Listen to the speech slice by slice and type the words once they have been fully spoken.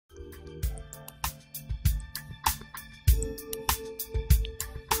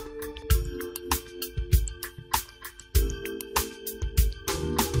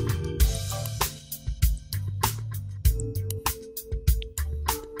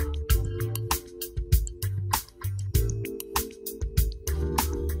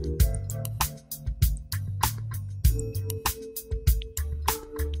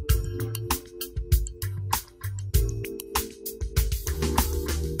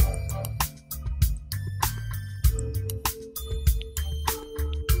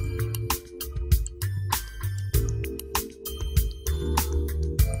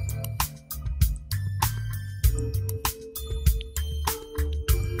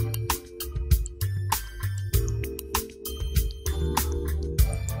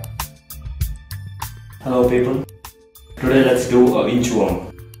Hello people, today let's do a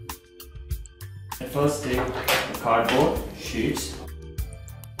InchWorm. First take a cardboard sheets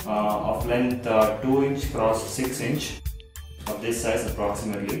of length 2 inch cross 6 inch of this size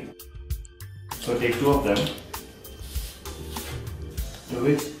approximately. So take 2 of them, to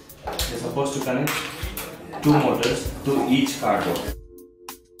which you're supposed to connect 2 motors to each cardboard.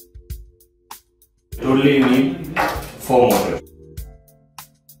 Totally you need 4 motors.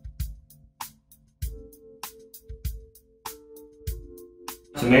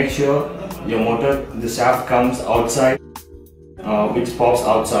 So make sure your motor, the shaft comes outside, which pops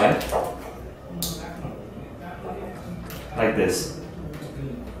outside like this.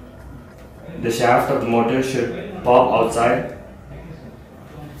 The shaft of the motor should pop outside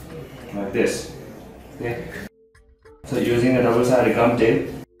like this. Okay. So using a double-sided gum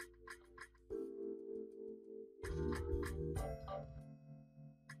tape,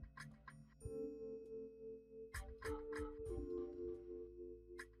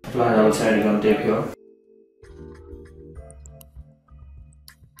 apply double-sided gum tape here.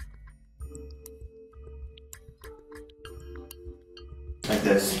 Like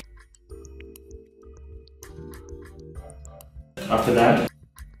this. After that,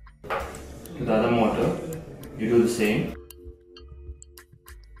 to the other motor, you do the same.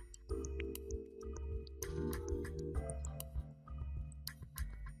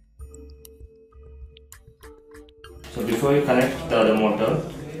 So before you connect the other motor,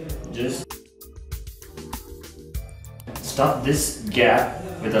 just stuff this gap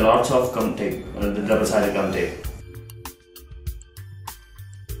with a lots of gum tape, the double-sided gum tape.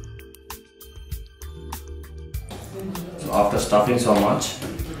 So after stuffing so much,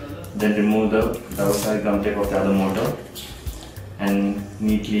 then remove the double-sided gum tape of the other motor and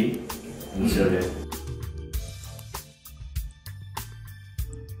neatly insert it.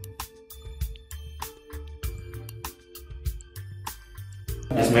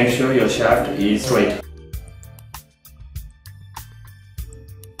 Just make sure your shaft is straight.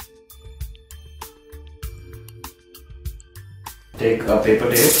 Take a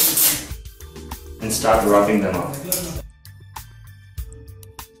paper tape and start wrapping them up.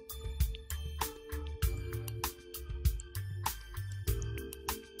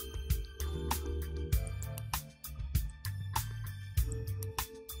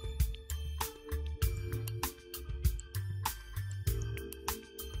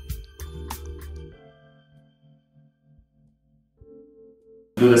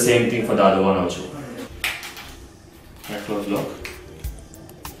 Do the same thing for the other one also. A close look.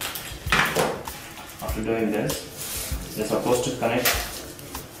 After doing this, you're supposed to connect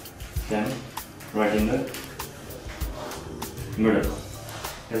them right in the middle.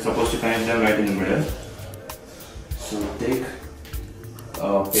 You're supposed to connect them right in the middle. So take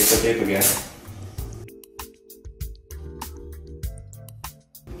paper tape again.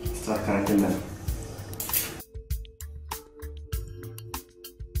 Start connecting them.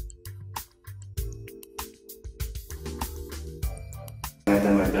 Connect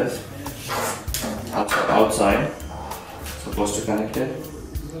them like this. Outside, supposed to connect it.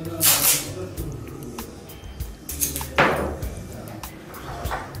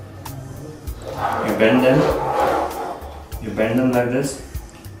 You bend them like this,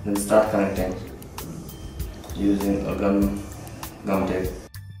 then start connecting using a gum tape.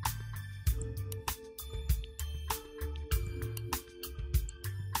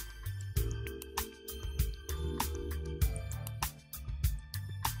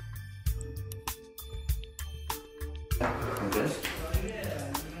 Like this,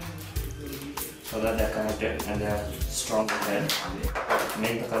 so that they're connected and they are strong head.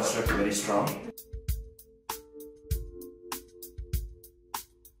 Make the construct very strong.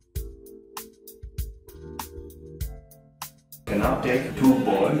 You can now take 2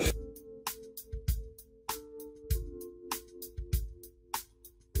 balls,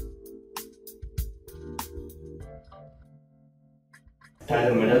 tie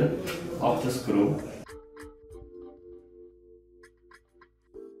the middle of the screw.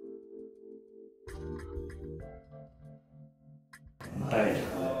 Right,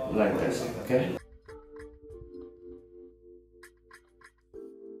 like this, okay?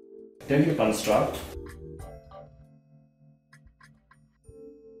 Then you construct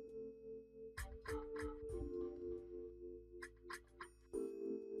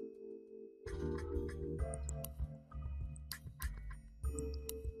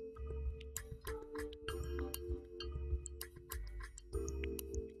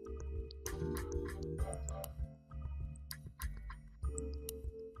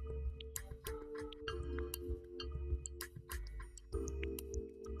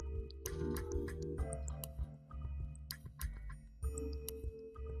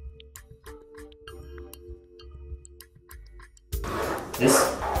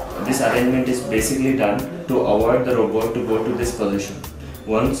This arrangement is basically done to avoid the robot to go to this position.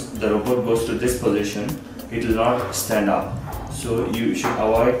 Once the robot goes to this position, it will not stand up. So you should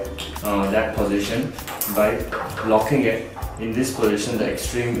avoid that position by locking it in this position, the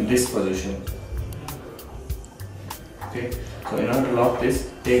extreme this position. Okay. So in order to lock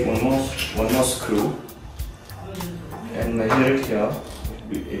this, take one more screw and measure it here.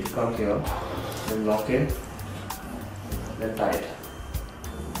 It comes here. Then lock it. Then tight.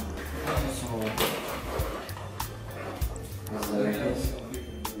 So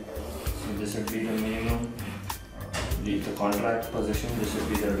this would be the minimum, the contract position. This would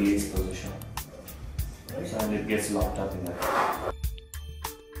be the release position. So and it gets locked up in that.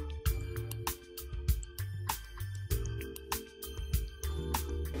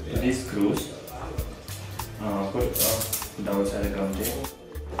 These screws, put the outside the Gumtape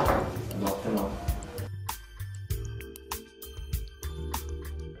and lock them up.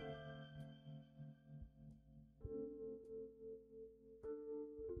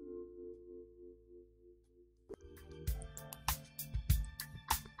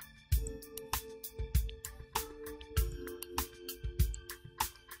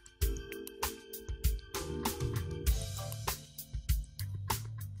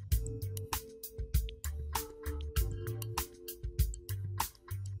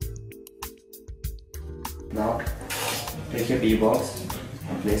 Now take your BiBox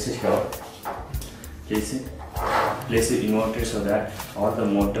and place it here. Place it inverted so that all the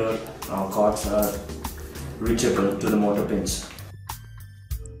motor cords are reachable to the motor pins.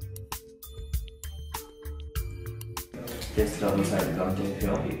 Place the other side of the Gumtape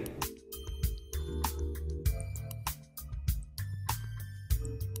here.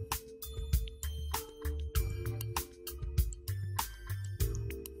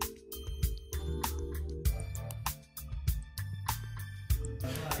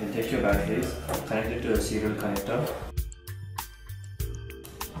 And take your batteries, connect it to a serial connector.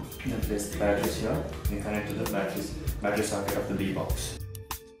 And place the batteries here and connect to the battery socket of the BiBox.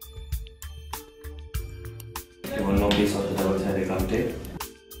 Okay, one more piece of the double-sided Gumtape.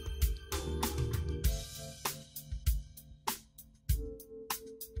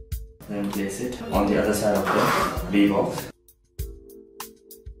 Then place it on the other side of the BiBox.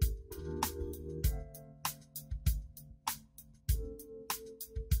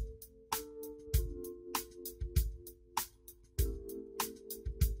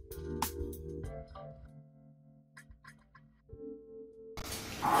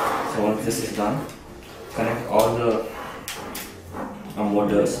 So once this is done, connect all the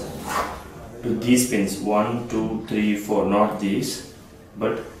motors to these pins 1, 2, 3, 4, not these,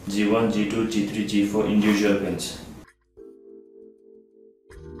 but G1, G2, G3, G4 individual pins.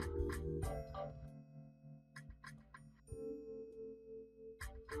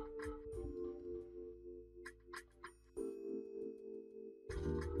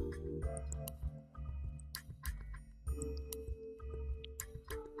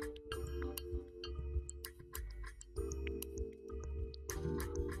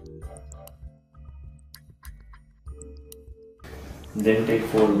 Then take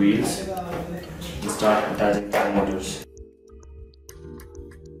 4 wheels and start attaching 5 motors.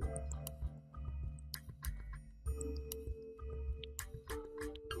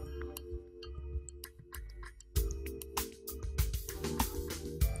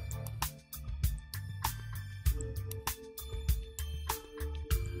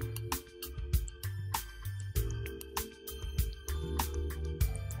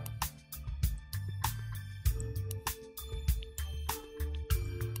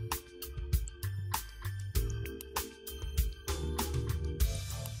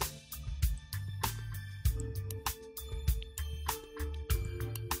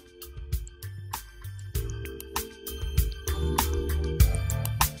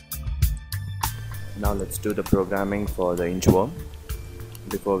 Now let's do the programming for the InchWorm.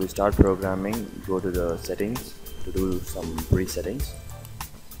 Before we start programming, go to the settings to do some presettings.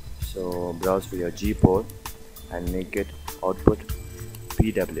 So browse for your G port and make it output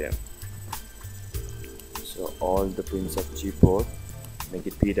PWM. So all the pins of G port, make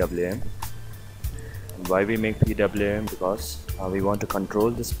it PWM. And why we make PWM? Because we want to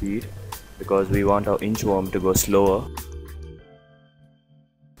control the speed, because we want our InchWorm to go slower.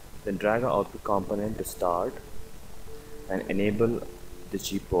 Then drag our output component to start and enable the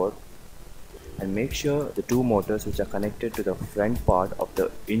G port, and make sure the 2 motors which are connected to the front part of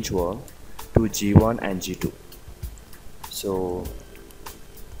the InchWorm to G1 and G2. So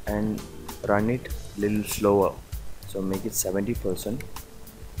and run it little slower, so make it 70%.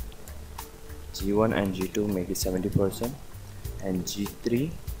 G1 and G2 make it 70%, and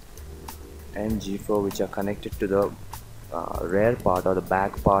G3 and G4, which are connected to the rear part or the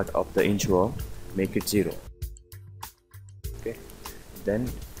back part of the InchWorm, make it 0. Okay,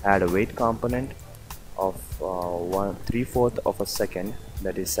 then add a wait component of 1/3 of a second,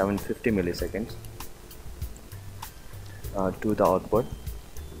 that is 750 milliseconds, to the output.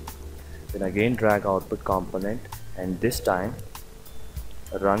 Then again drag output component, and this time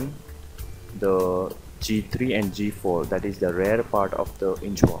run the G3 and G4, that is the rear part of the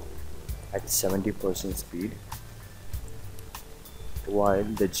InchWorm, at 70% speed, while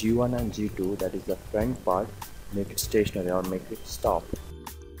the G1 and G2, that is the front part, make it stationary or make it stop.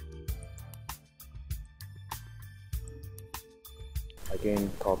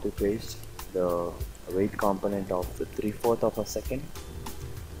 Again copy paste the wait component of the 3/4 of a second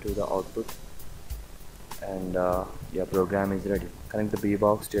to the output, and your program is ready. Connect the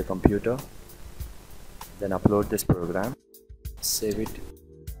BiBox to your computer, then upload this program, save it